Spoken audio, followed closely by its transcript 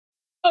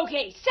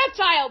Okay,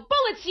 Sceptile,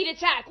 bullet seed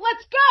attack,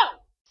 let's go!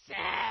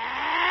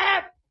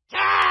 Sceptile!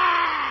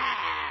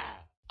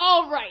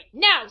 Alright,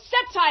 now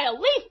Sceptile,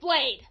 leaf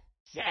blade!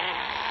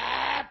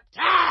 Sceptile!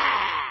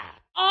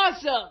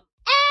 Awesome!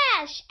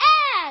 Ash!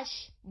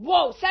 Ash!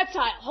 Whoa,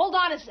 Sceptile, hold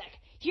on a sec.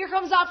 Here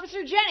comes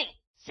Officer Jenny.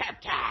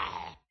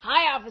 Sceptile!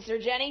 Hi, Officer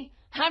Jenny.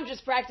 I'm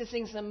just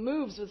practicing some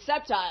moves with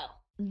Sceptile.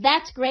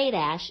 That's great,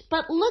 Ash,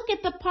 but look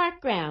at the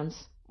park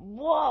grounds.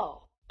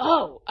 Whoa.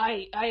 Oh,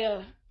 I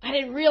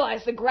didn't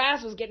realize the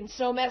grass was getting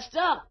so messed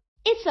up.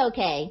 It's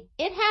okay.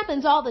 It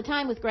happens all the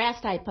time with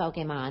grass-type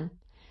Pokémon.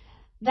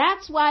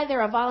 That's why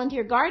there are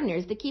volunteer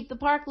gardeners that keep the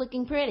park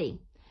looking pretty.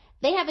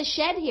 They have a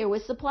shed here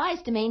with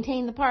supplies to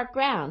maintain the park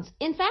grounds.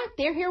 In fact,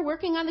 they're here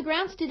working on the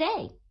grounds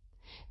today.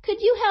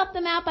 Could you help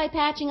them out by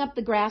patching up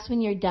the grass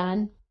when you're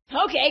done?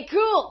 Okay,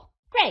 cool.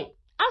 Great.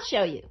 I'll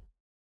show you.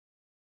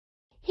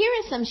 Here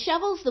are some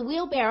shovels, the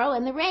wheelbarrow,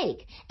 and the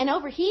rake. And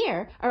over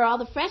here are all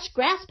the fresh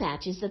grass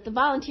patches that the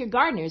volunteer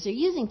gardeners are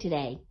using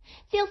today.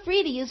 Feel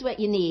free to use what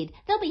you need.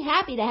 They'll be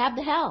happy to have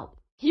the help.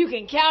 You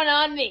can count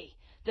on me.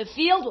 The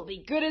field will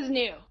be good as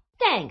new.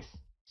 Thanks.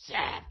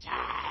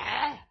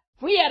 Sceptile!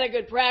 We had a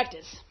good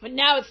practice, but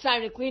now it's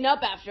time to clean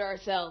up after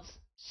ourselves.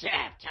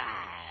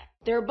 Sceptile!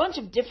 There are a bunch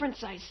of different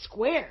sized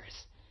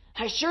squares.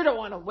 I sure don't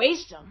want to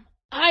waste them.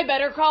 I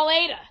better call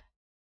Ada.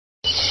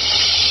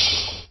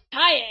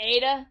 Hiya,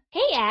 Ada.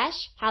 Hey,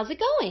 Ash. How's it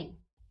going?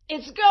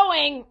 It's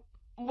going,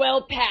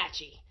 well,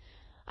 patchy.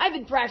 I've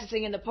been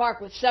practicing in the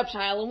park with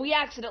Sceptile, and we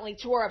accidentally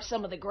tore up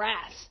some of the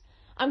grass.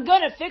 I'm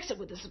gonna fix it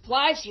with the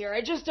supplies here,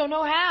 I just don't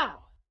know how.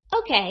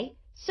 Okay,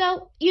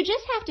 so you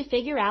just have to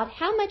figure out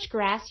how much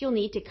grass you'll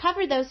need to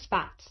cover those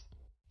spots.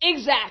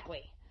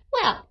 Exactly.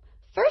 Well,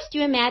 first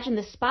you imagine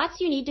the spots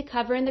you need to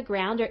cover in the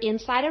ground are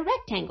inside a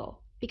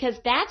rectangle, because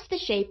that's the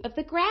shape of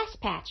the grass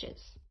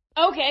patches.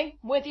 Okay,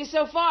 with you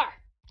so far.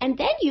 And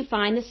then you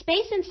find the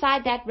space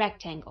inside that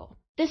rectangle.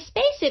 The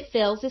space it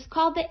fills is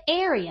called the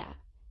area.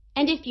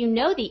 And if you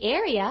know the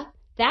area,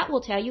 that will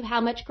tell you how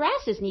much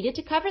grass is needed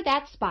to cover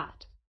that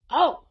spot.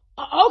 Oh,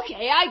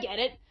 okay, I get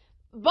it.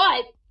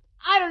 But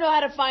I don't know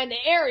how to find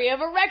the area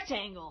of a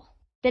rectangle.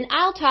 Then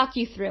I'll talk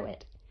you through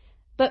it.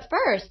 But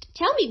first,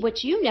 tell me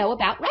what you know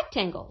about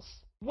rectangles.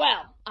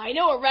 Well, I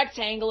know a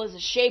rectangle is a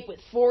shape with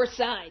 4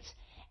 sides,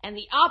 and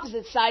the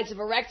opposite sides of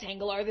a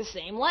rectangle are the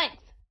same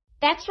length.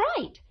 That's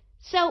right.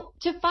 So,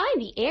 to find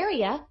the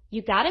area,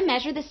 you gotta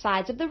measure the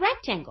sides of the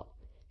rectangle.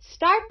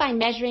 Start by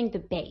measuring the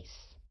base.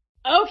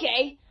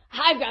 Okay,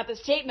 I've got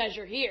this tape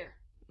measure here.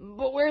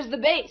 But where's the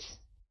base?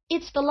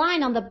 It's the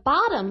line on the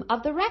bottom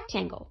of the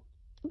rectangle.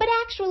 But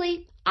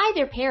actually,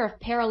 either pair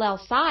of parallel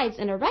sides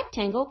in a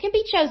rectangle can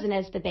be chosen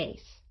as the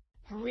base.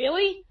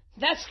 Really?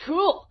 That's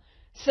cool.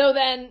 So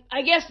then,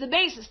 I guess the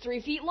base is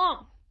 3 feet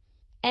long.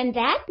 And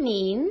that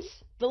means...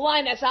 The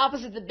line that's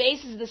opposite the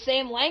base is the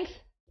same length?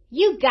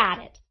 You got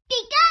it.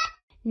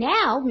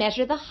 Now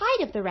measure the height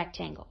of the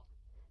rectangle.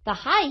 The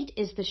height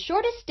is the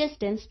shortest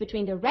distance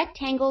between the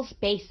rectangle's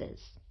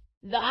bases.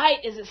 The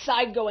height is a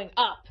side going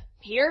up.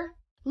 Here?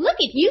 Look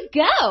at you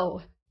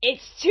go!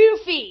 It's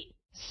 2 feet.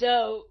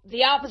 So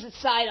the opposite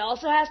side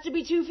also has to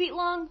be 2 feet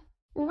long?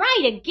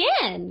 Right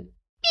again!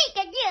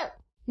 Pikachu!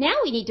 Now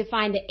we need to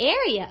find the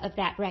area of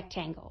that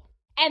rectangle.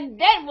 And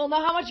then we'll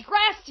know how much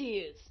grass to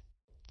use.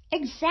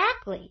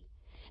 Exactly.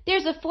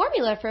 There's a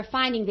formula for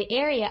finding the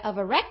area of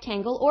a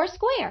rectangle or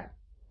square.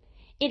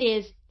 It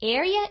is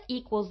area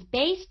equals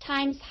base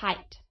times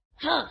height.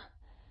 Huh.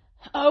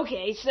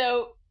 Okay,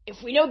 so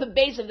if we know the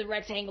base of the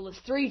rectangle is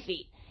 3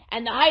 feet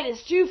and the height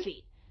is 2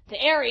 feet, the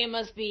area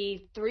must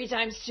be 3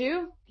 times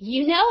 2?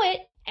 You know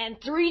it. And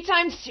 3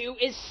 times 2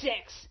 is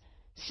 6.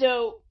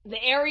 So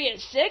the area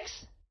is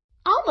 6?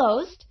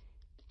 Almost.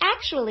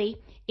 Actually,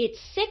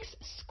 it's 6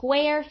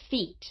 square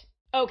feet.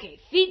 Okay,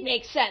 feet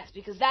makes sense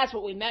because that's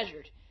what we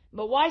measured.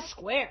 But why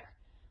square?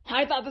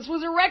 I thought this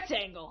was a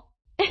rectangle.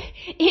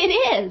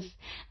 It is.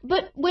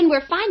 But when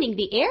we're finding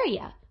the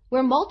area,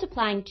 we're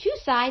multiplying 2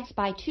 sides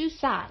by 2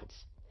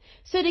 sides.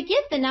 So to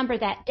give the number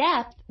that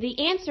depth,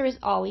 the answer is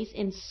always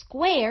in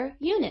square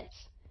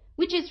units,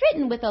 which is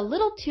written with a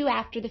little 2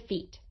 after the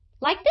feet,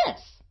 like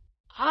this.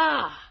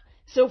 Ah,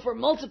 so for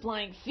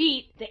multiplying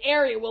feet, the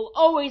area will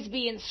always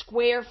be in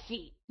square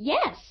feet.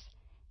 Yes.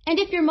 And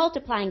if you're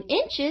multiplying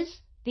inches,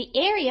 the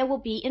area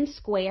will be in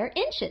square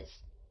inches.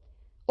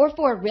 Or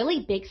for a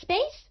really big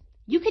space,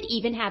 you could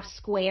even have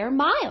square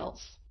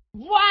miles.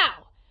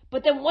 Wow!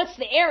 But then what's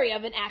the area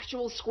of an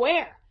actual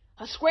square?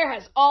 A square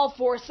has all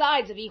 4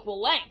 sides of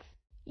equal length.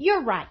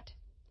 You're right.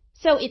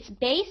 So its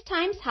base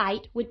times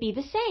height would be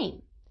the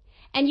same.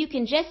 And you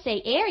can just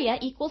say area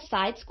equals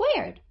side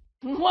squared.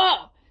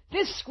 Whoa!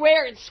 This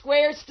square and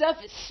square stuff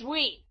is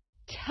sweet.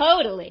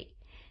 Totally.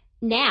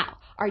 Now,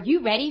 are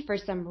you ready for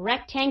some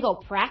rectangle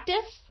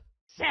practice?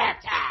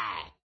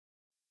 Sceptile!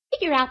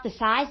 Figure out the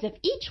size of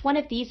each one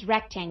of these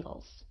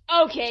rectangles.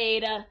 Okay,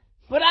 Ada,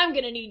 but I'm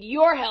gonna need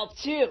your help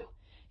too.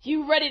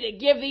 You ready to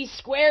give these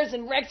squares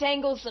and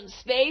rectangles some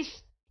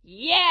space?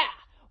 Yeah!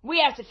 We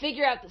have to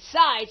figure out the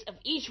size of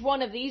each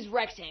one of these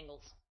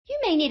rectangles. You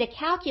may need a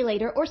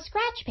calculator or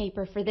scratch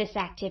paper for this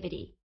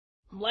activity.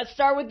 Let's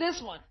start with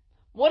this one.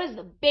 What is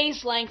the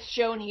base length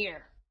shown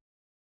here?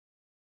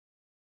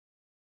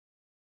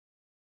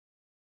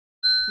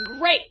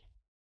 Great!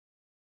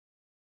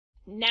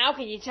 Now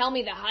can you tell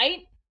me the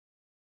height?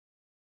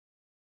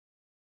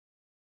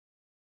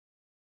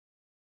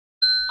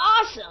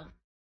 Awesome!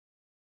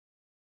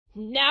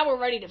 Now we're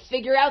ready to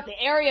figure out the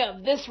area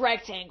of this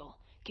rectangle.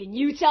 Can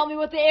you tell me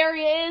what the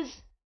area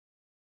is?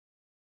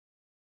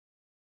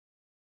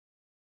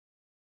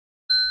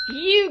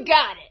 You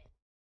got it!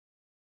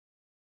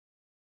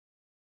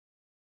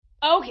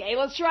 Okay,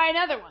 let's try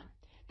another one.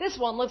 This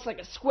one looks like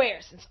a square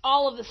since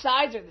all of the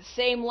sides are the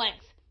same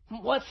length.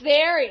 What's the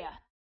area?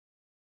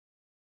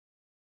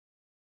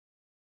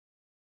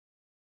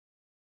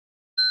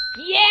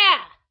 Yeah!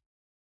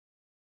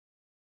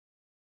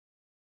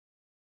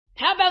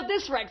 How about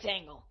this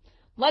rectangle?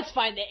 Let's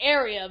find the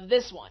area of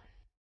this one.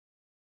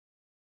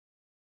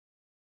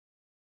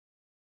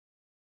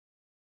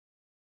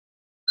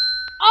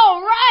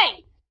 All right!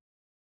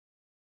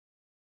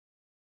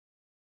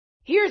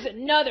 Here's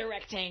another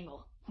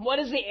rectangle. What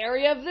is the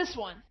area of this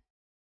one?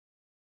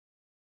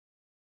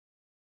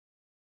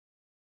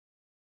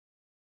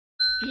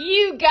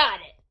 You got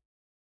it!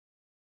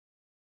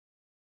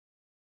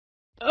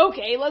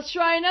 Okay, let's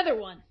try another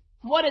one.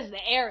 What is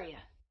the area?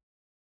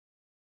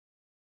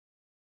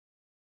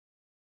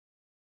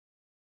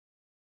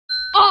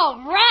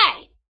 All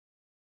right!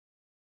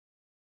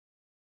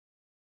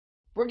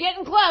 We're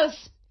getting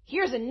close.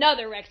 Here's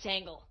another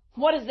rectangle.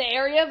 What is the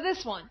area of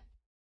this one?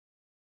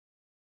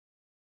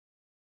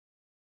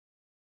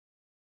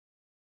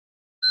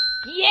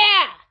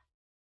 Yeah!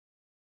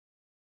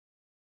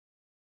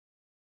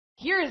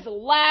 Here is the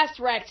last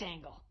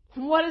rectangle.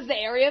 What is the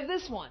area of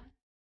this one?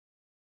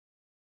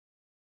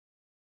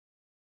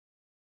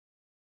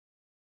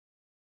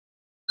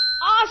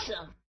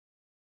 Awesome!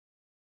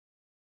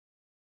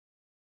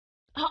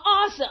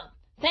 Awesome!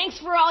 Thanks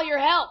for all your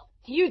help.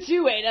 You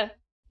too, Ada.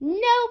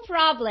 No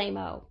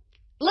problemo.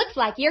 Looks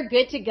like you're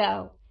good to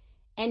go.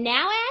 And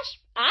now, Ash,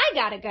 I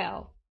gotta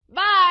go.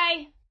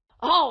 Bye!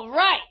 All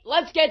right,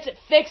 let's get to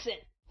fixing.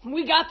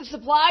 We got the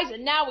supplies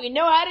and now we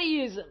know how to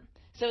use them.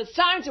 So it's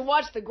time to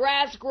watch the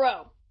grass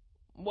grow.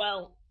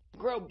 Well,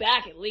 grow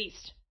back at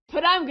least.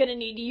 But I'm gonna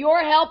need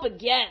your help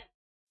again.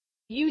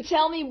 You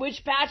tell me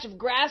which patch of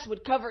grass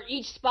would cover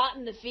each spot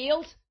in the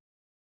field?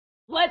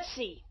 Let's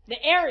see.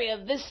 The area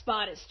of this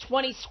spot is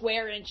 20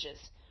 square inches.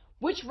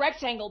 Which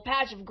rectangle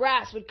patch of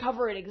grass would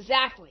cover it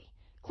exactly?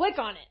 Click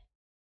on it.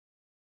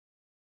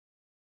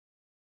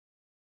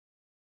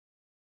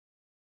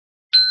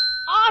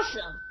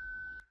 Awesome!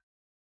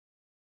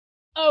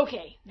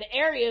 Okay, the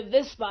area of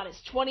this spot is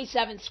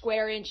 27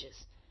 square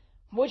inches.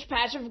 Which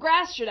patch of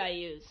grass should I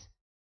use?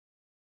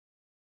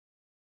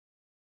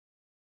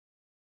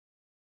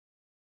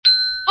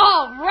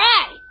 All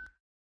right!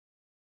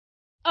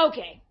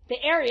 Okay,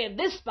 the area of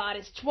this spot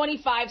is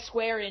 25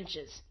 square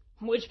inches.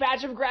 Which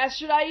patch of grass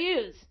should I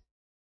use?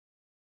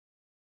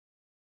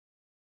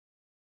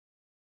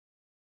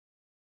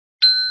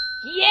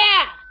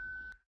 Yeah!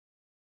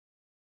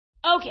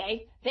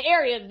 Okay, the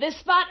area of this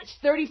spot is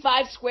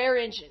 35 square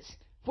inches.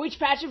 Which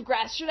patch of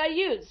grass should I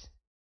use?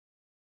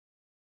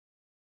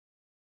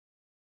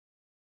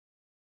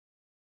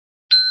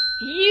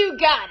 You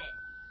got it!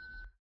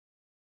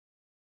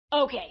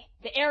 Okay,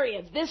 the area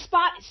of this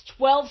spot is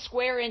 12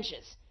 square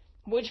inches.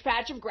 Which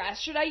patch of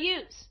grass should I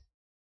use?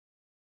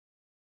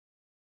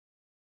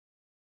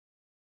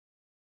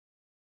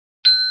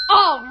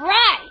 All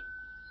right!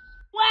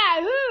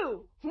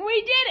 Wahoo!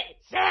 We did it!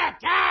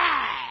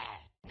 Sceptile!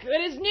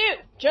 Good as new,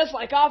 just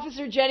like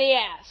Officer Jenny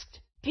asked.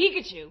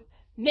 Pikachu,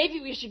 maybe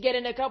we should get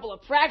in a couple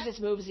of practice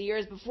moves of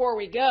yours before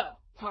we go.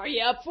 Are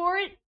you up for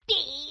it?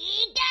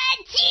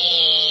 Pikachu!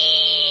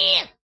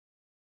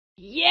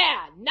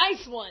 Yeah,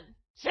 nice one.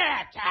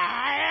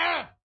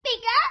 Sceptile!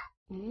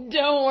 Pika!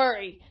 Don't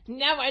worry,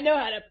 now I know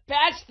how to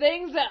patch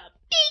things up.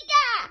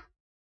 Pika!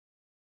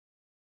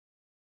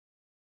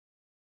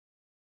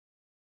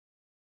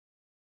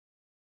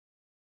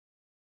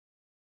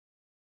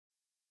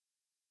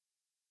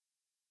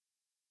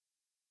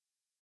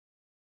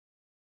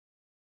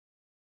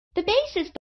 The base is